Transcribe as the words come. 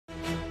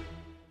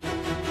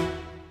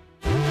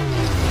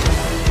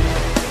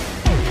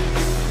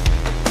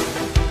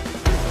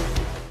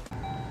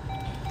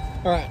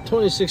All right,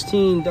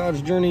 2016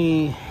 Dodge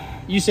Journey.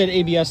 You said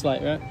ABS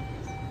light, right?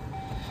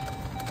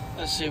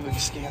 Let's see if we can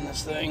scan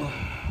this thing.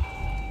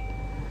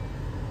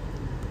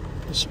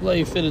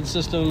 Display fitted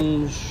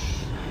systems.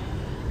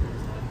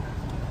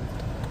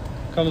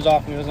 Comes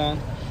off and goes on.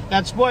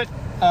 That's what,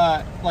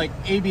 like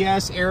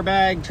ABS,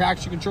 airbag,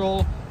 traction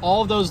control,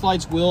 all of those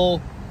lights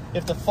will,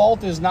 if the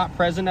fault is not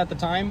present at the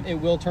time, it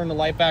will turn the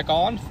light back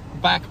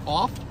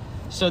off.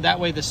 So that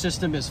way the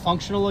system is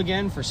functional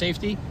again for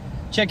safety.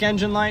 Check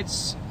engine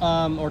lights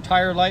or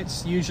tire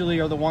lights usually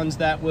are the ones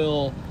that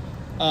will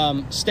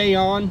stay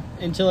on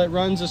until it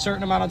runs a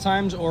certain amount of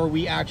times, or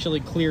we actually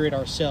clear it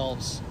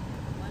ourselves.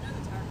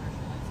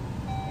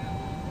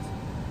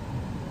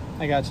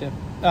 I got you.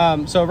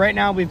 So right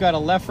now we've got a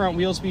left front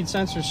wheel speed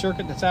sensor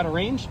circuit that's out of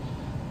range.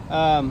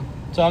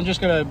 So I'm just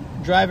gonna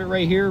drive it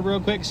right here real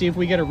quick, see if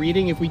we get a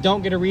reading. If we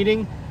don't get a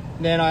reading,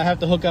 then I have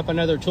to hook up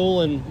another tool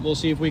and we'll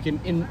see if we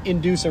can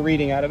induce a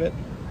reading out of it.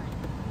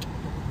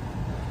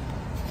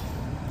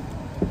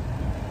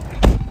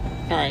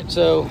 All right,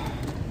 so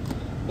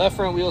left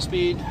front wheel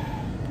speed.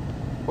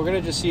 We're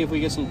gonna just see if we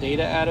get some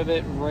data out of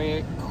it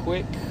right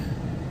quick.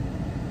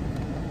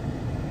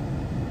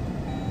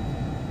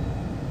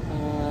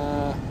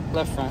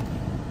 Left front.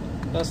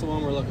 That's the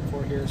one we're looking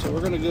for here. So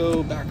we're gonna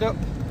go back up.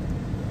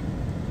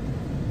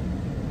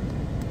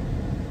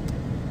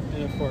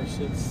 And of course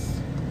it's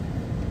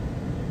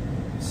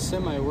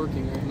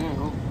semi-working right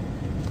now.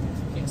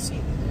 Can't see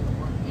it.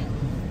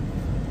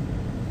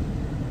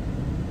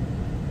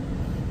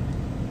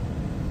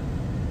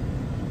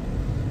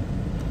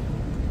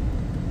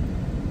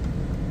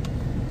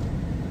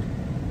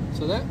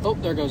 So that, oh,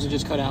 there it goes, it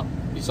just cut out.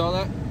 You saw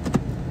that?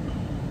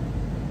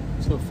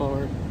 Let's go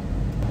forward.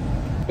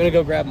 I'm gonna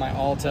go grab my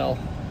Autel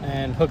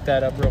and hook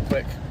that up real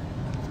quick.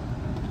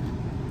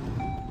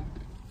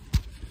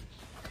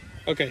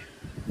 Okay,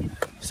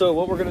 so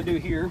what we're gonna do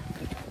here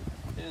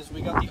is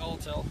we got the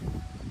Autel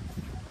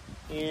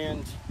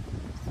and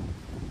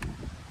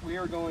we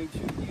are going to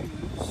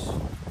use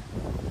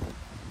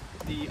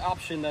the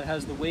option that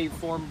has the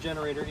waveform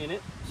generator in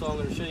it. So I'm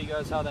gonna show you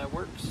guys how that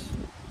works.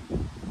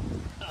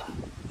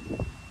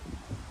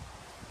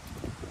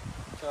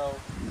 So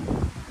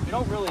you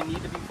don't really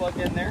need to be plugged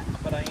in there,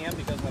 but I am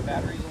because my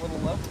battery's a little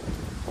low.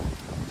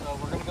 So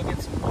we're gonna go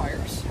get some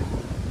wires.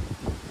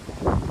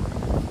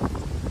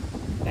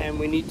 And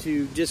we need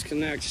to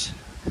disconnect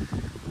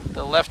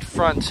the left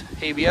front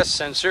ABS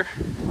sensor.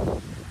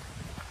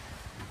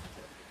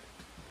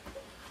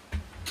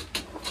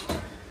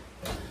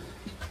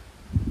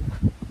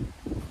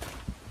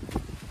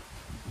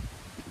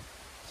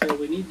 So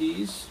we need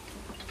these,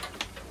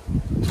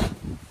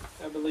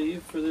 I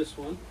believe, for this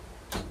one.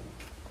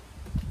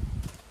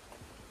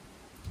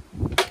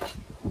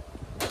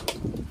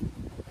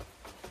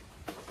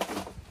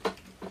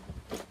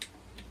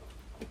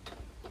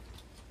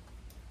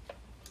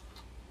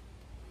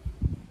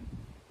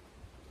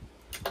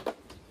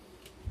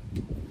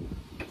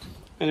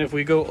 And if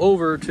we go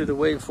over to the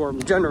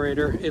waveform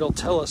generator, it'll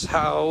tell us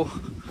how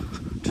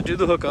to do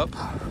the hookup.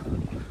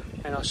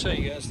 And I'll show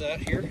you guys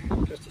that here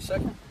in just a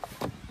second.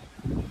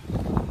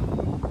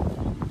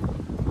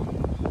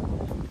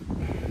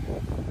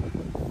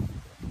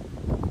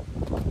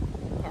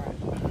 Alright,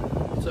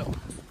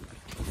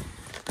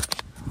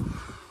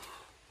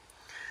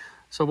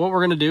 so what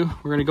we're gonna do,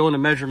 we're gonna go into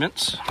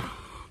measurements,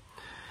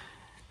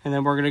 and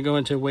then we're gonna go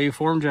into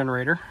waveform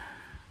generator.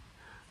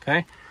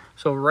 Okay,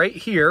 so right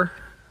here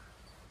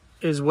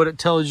is what it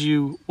tells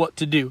you what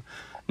to do.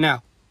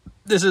 Now,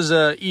 this is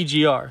a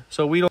EGR,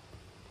 so we don't,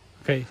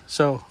 okay,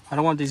 so I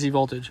don't want DC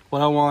voltage.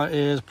 What I want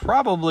is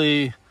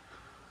probably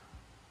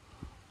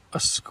a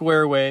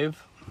square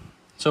wave.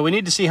 So we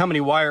need to see how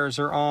many wires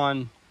are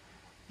on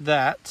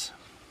that.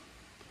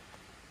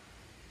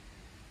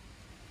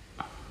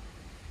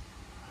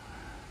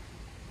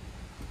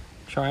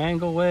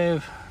 Triangle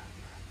wave,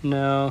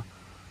 no.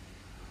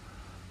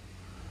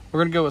 We're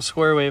gonna go with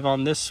square wave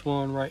on this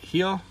one right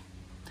here.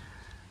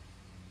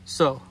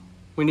 So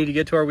we need to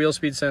get to our wheel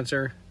speed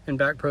sensor and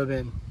back probe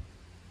in.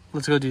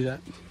 Let's go do that.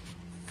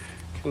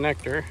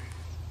 Connector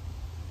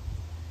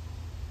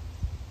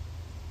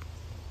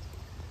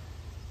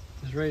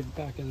is right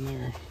back in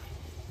there.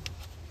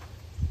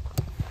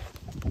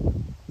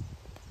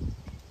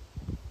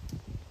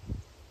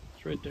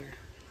 It's right there.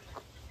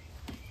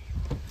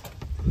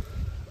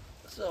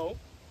 So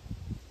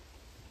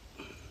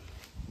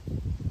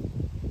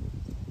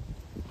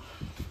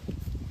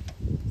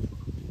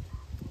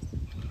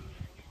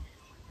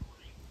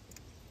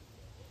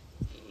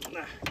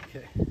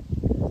okay,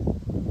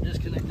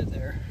 disconnect it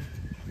there.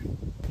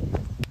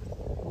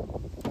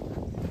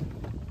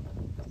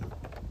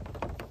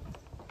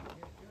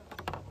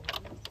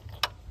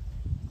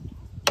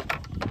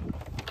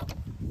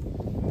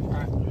 All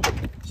right,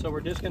 so we're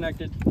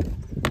disconnected.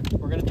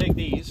 We're gonna take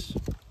these.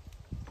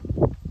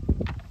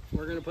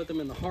 We're gonna put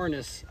them in the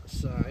harness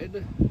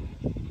side,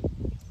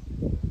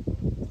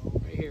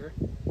 right here.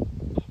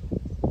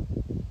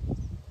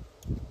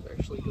 Let's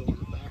actually go on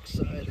the back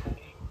side,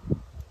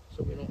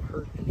 so we don't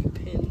hurt any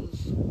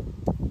pins.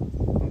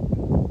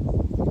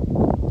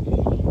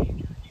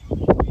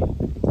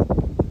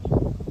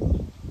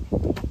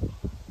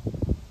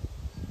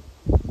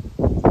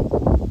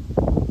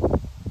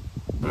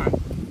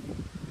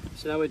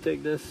 So now we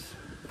take this,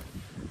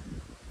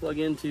 plug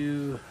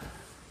into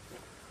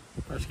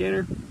our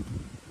scanner,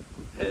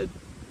 head.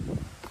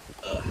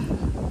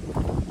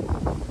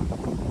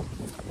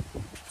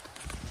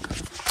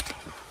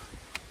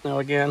 Now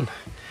again,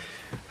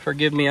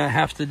 forgive me, I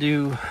have to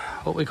do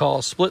what we call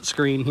a split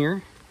screen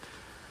here.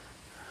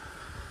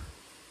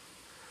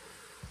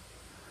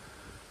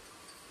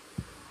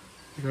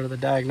 Go to the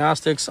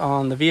diagnostics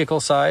on the vehicle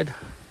side.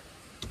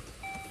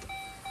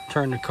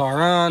 Turn the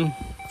car on.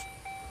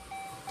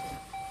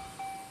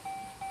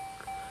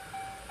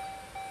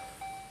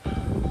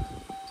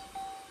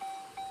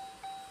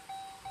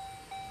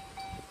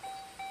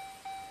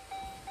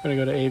 I'm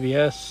gonna go to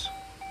ABS.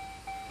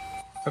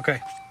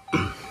 Okay.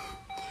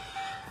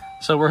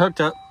 So we're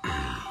hooked up.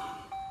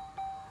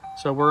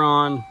 So we're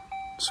on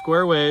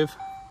square wave.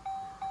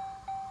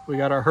 We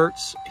got our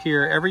hertz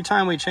here. Every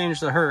time we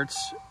change the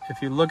hertz,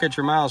 if you look at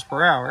your miles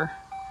per hour,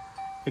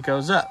 it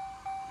goes up.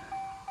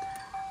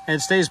 And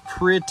it stays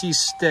pretty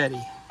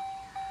steady.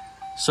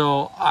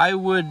 So I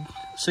would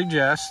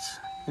suggest,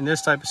 in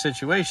this type of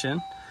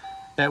situation,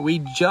 that we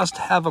just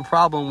have a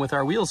problem with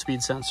our wheel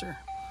speed sensor.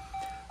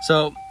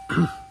 So,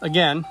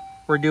 again,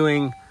 we're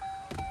doing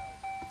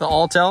the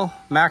Autel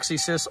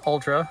MaxiSys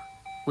Ultra.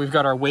 We've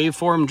got our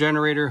waveform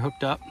generator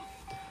hooked up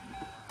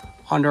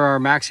under our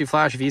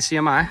MaxiFlash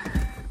VCMI.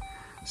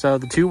 So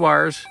the two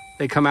wires,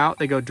 they come out,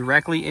 they go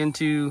directly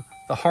into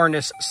the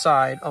harness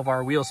side of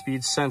our wheel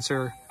speed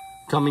sensor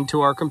coming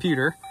to our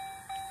computer.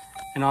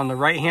 And on the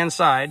right-hand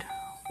side,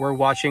 we're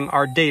watching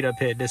our data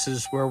PID. This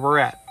is where we're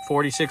at,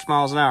 46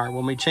 miles an hour.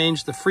 When we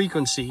change the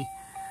frequency,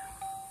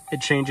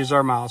 it changes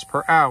our miles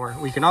per hour.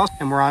 We can also,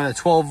 and we're on a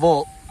 12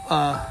 volt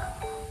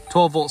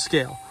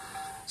scale.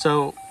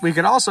 So we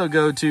could also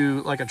go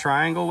to like a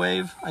triangle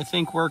wave, I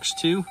think works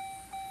too.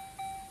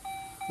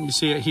 You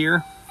see it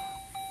here.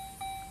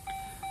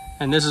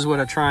 And this is what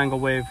a triangle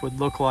wave would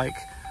look like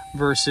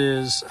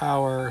versus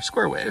our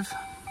square wave.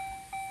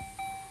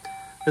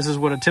 This is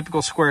what a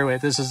typical square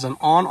wave, this is an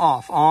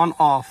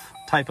on-off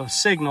type of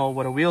signal,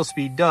 what a wheel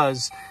speed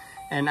does.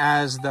 And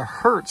as the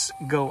hertz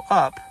go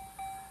up,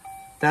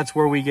 that's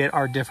where we get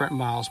our different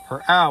miles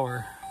per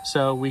hour.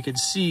 So we could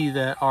see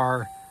that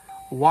our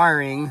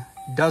wiring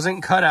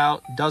doesn't cut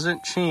out,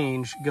 doesn't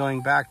change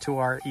going back to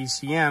our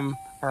ECM,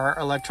 or our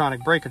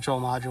electronic brake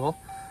control module.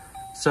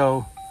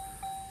 So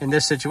in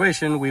this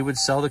situation, we would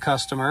sell the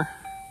customer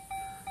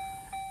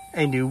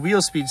a new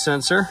wheel speed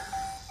sensor.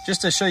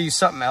 Just to show you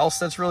something else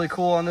that's really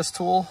cool on this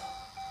tool,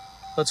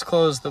 let's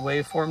close the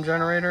waveform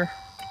generator.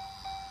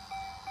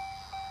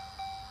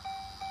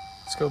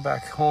 Let's go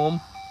back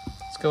home.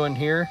 Let's go in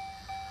here.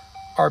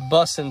 Our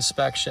bus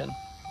inspection.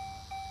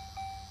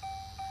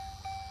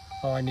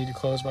 Oh, I need to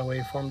close my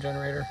waveform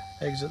generator.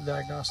 Exit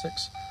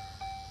diagnostics.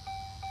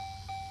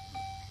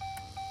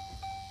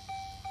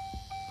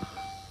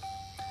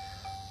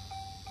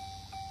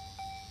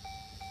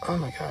 Oh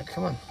my God,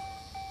 come on.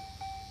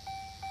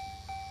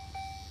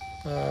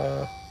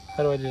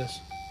 How do I do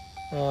this?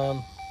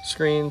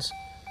 Screens,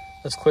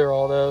 let's clear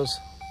all those.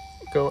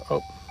 Go,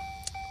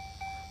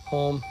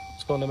 home,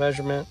 let's go into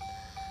measurement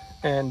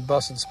and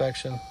bus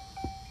inspection.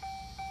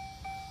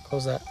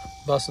 Close that,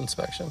 bus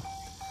inspection.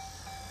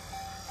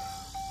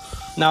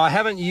 Now I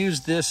haven't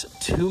used this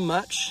too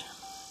much,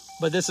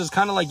 but this is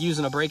kind of like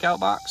using a breakout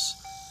box,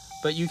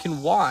 but you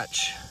can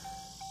watch,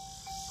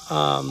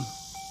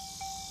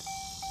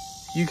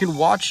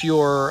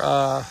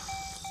 your,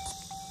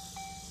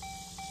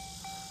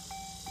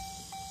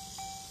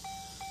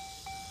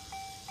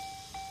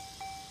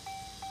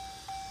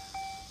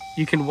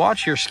 you can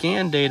watch your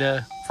scan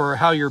data for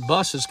how your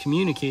bus is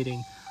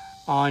communicating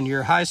on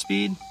your high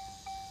speed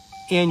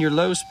and your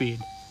low speed.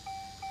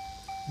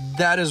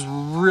 That is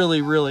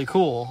really, really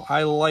cool.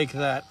 I like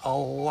that a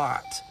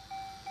lot.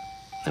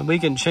 And we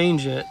can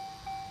change it.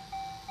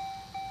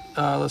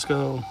 Let's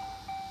go,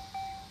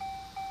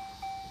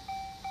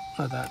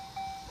 not that,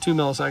 2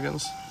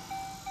 milliseconds.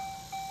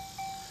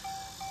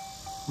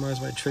 Why is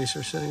my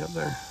tracer sitting up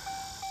there?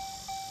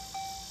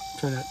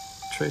 Turn that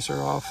tracer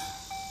off.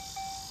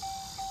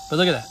 But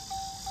look at that.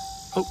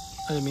 Oh,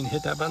 I didn't mean to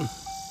hit that button.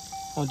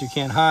 I want to do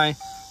CAN high.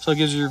 So it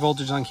gives you your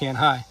voltage on CAN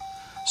high.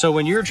 So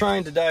when you're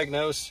trying to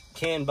diagnose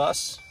CAN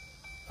bus,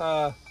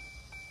 to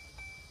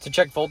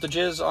check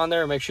voltages on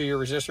there and make sure your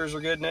resistors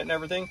are good in it and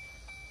everything,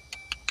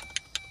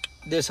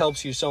 this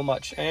helps you so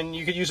much. And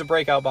you could use a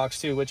breakout box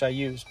too, which I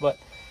use, but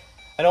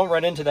I don't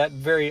run into that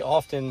very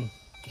often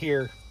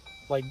here,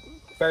 like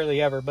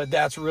barely ever, but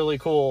that's really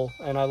cool.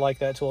 And I like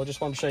that tool. I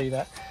just wanted to show you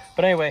that.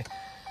 But anyway,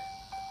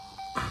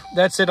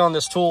 that's it on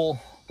this tool.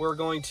 We're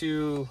going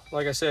to,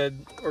 like I said,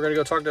 we're going to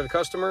go talk to the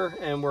customer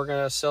and we're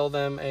going to sell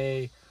them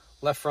a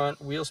left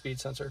front wheel speed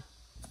sensor.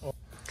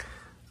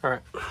 All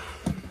right,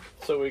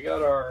 so we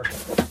got our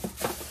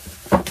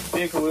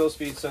vehicle wheel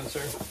speed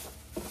sensor.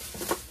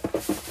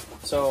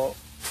 So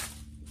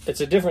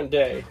it's a different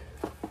day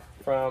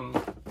from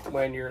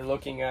when you're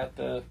looking at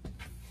the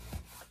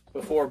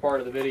before part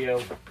of the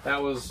video.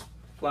 That was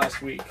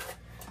last week.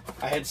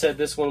 I had said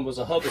this one was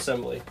a hub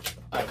assembly.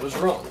 I was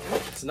wrong.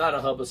 It's not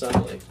a hub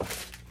assembly.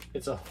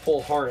 it's a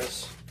full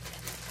harness.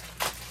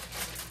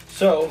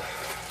 So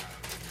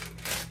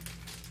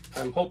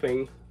I'm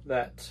hoping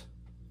that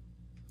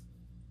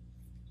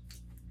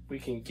we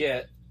can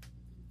get,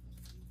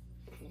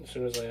 as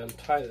soon as I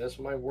untie this,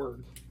 my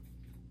word.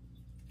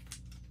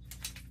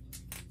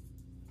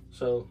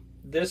 So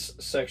this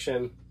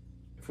section,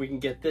 if we can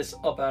get this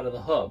up out of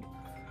the hub,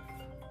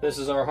 this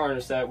is our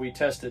harness that we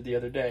tested the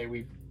other day.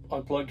 We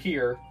unplugged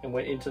here and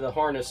went into the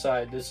harness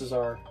side. This is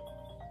our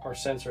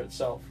sensor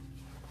itself.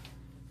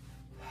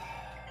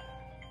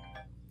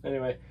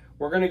 Anyway,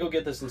 we're gonna go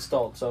get this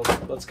installed, so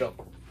let's go.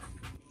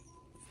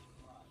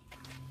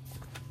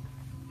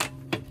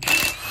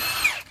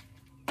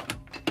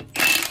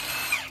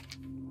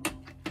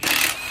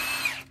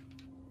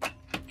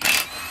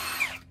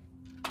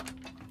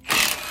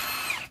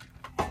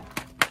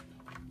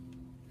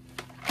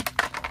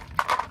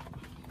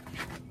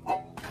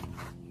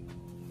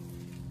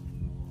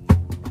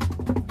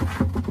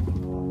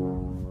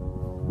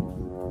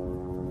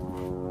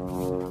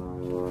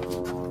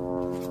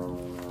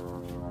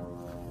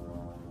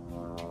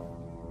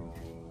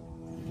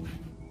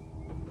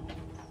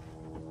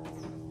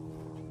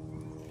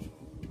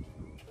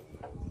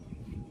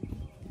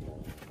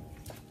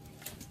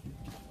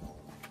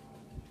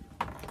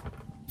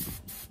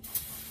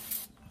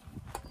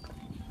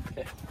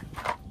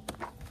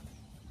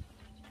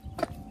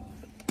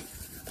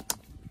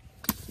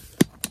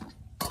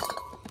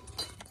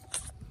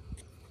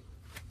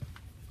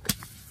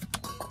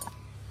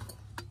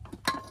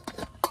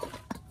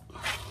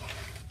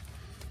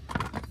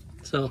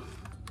 So,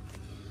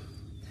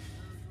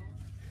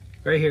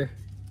 right here,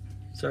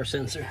 it's our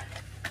sensor.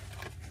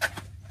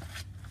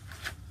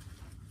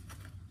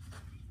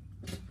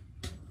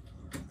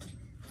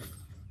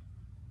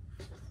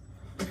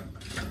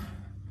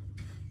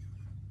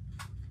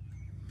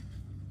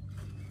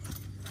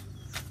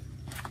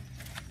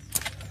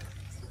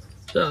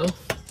 So,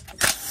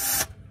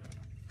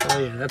 oh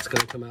yeah, that's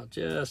gonna come out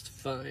just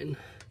fine.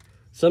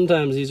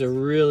 Sometimes these are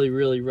really,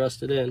 really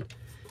rusted in.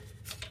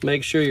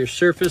 Make sure your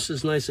surface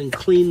is nice and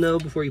clean though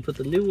before you put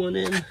the new one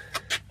in.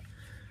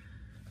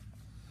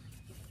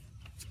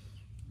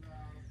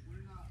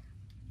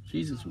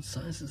 Jesus, what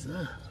size is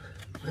that?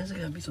 Why is it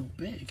gotta be so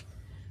big?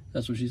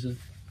 That's what she said.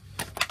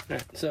 All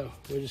right, so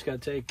we just gotta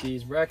take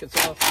these brackets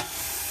off.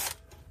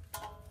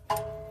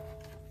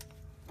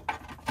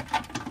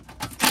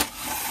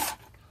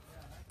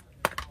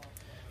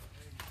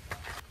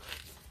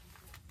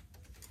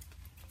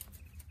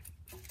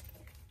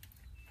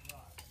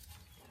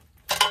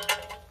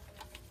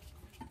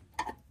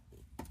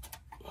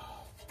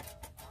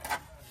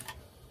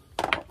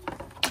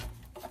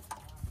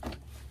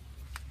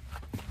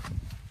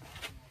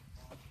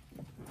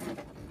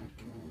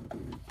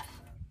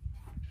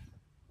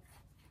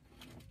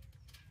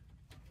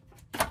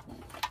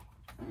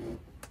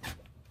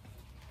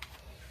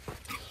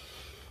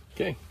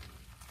 Okay,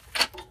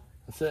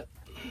 that's it.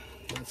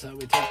 That's how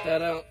we take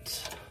that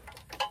out.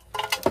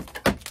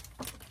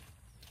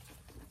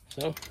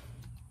 So,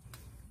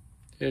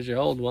 here's your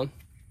old one.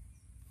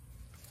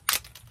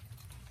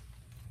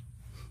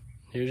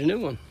 Here's your new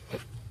one.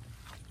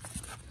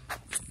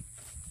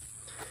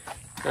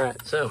 All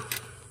right, so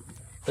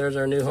there's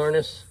our new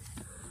harness.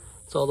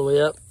 It's all the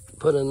way up,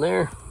 put in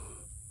there.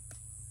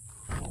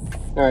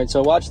 All right,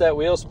 so watch that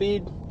wheel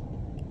speed.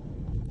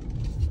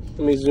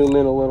 Let me zoom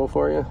in a little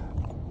for you.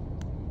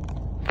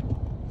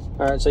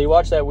 All right, so you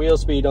watch that wheel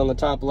speed on the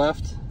top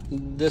left,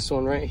 this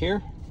one right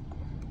here.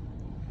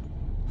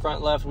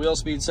 Front left wheel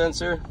speed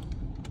sensor.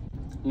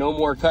 No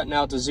more cutting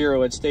out to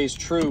 0. It stays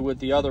true with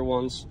the other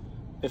ones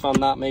if I'm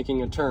not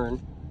making a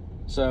turn.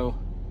 So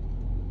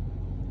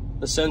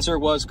the sensor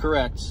was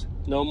correct.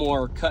 No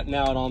more cutting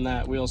out on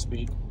that wheel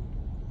speed.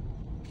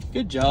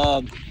 Good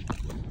job.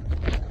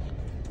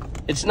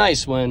 It's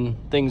nice when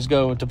things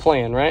go to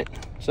plan, right?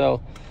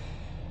 So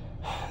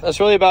that's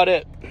really about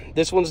it.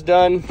 This one's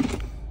done.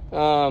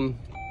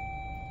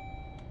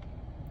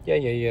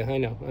 Yeah, I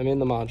know. I'm in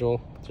the module.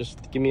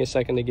 Just give me a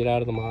second to get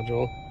out of the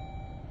module.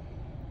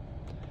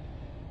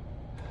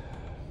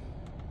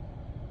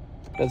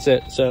 That's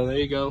it. So there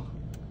you go.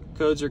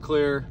 Codes are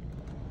clear.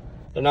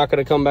 They're not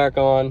going to come back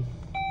on.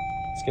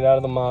 Let's get out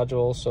of the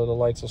module so the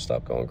lights will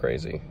stop going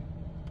crazy.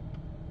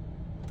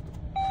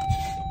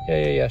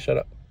 Yeah, shut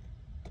up.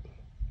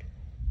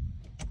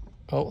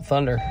 Oh,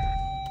 thunder.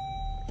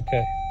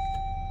 Okay.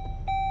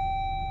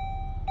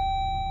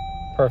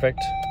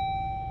 Perfect.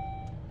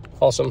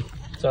 Awesome.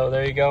 So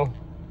there you go.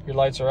 Your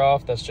lights are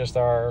off. That's just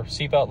our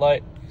seatbelt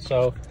light.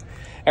 So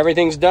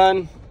everything's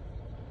done.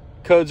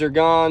 Codes are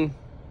gone.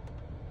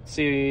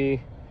 See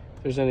if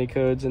there's any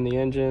codes in the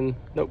engine.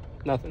 Nope,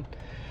 nothing.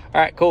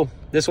 All right, cool.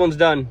 This one's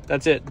done.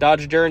 That's it.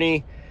 Dodge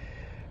Journey.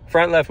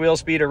 Front left wheel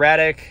speed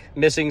erratic.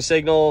 Missing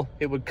signal.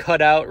 It would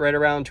cut out right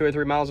around 2 or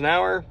 3 miles an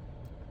hour.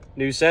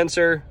 New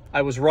sensor.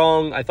 I was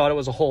wrong. I thought it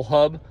was a whole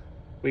hub.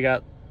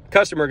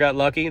 Customer got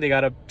lucky. They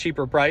got a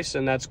cheaper price,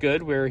 and that's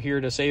good. We're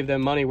here to save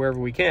them money wherever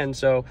we can.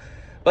 So,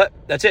 but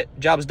that's it.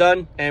 Job's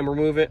done, and we're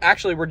moving.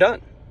 Actually, we're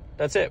done.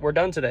 That's it. We're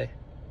done today.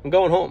 I'm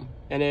going home.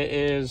 and it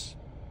is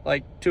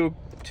like 2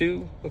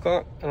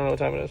 o'clock. I don't know what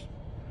time it is.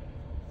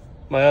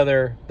 My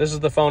other, this is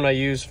the phone I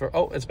use for,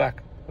 oh, it's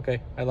back.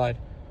 Okay, I lied.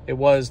 It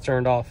was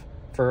turned off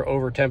for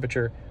over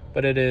temperature,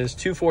 but it is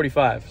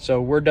 2:45.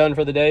 So we're done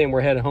for the day and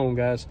we're heading home,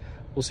 guys.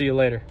 We'll see you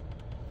later.